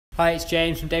Hi, it's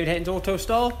James from David Hayton's Auto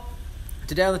Store.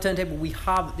 Today on the turntable we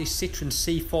have this Citroen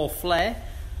C4 Flair.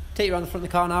 Take you around the front of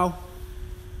the car now.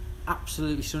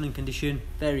 Absolutely stunning condition.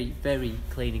 Very, very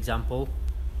clean example.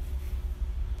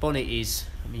 Bonnet is,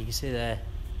 you can see there,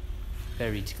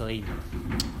 very clean.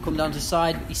 Come down to the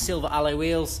side with these silver alloy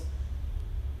wheels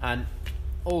and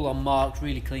all unmarked,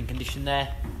 really clean condition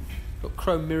there. Got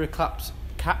chrome mirror caps,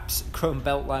 chrome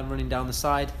belt line running down the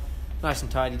side. Nice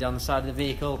and tidy down the side of the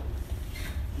vehicle.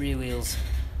 Rear wheels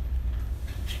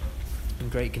in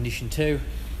great condition too.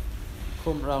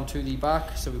 Come around to the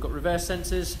back, so we've got reverse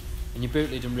sensors and your boot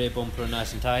lid and rear bumper are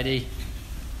nice and tidy.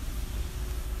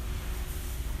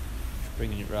 Just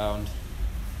bringing it round.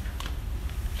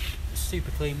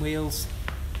 Super clean wheels.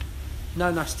 No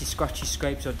nasty scratches,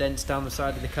 scrapes or dents down the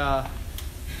side of the car.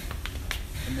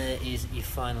 And there is your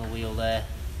final wheel there.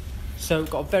 So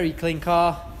got a very clean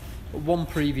car. Got one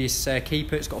previous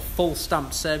keeper. It's got a full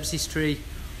stamped service history.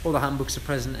 All the handbooks are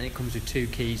present and it comes with 2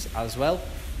 keys as well.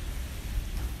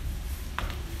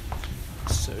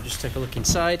 So just take a look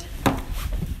inside.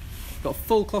 Got a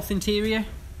full cloth interior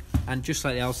and just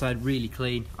like the outside, really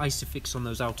clean. Isofix on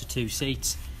those outer 2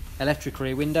 seats. Electric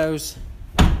rear windows.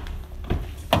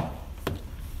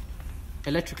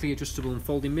 Electrically adjustable and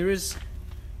folding mirrors.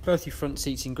 Both your front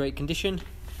seats in great condition.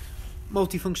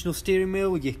 Multifunctional steering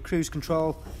wheel with your cruise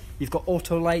control. You've got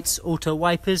auto lights, auto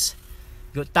wipers.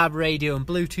 You've got DAB radio and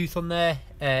Bluetooth on there,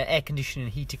 air conditioning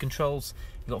and heater controls.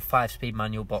 You've got a 5-speed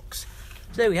manual box.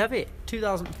 So there we have it,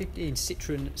 2015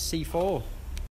 Citroen C4.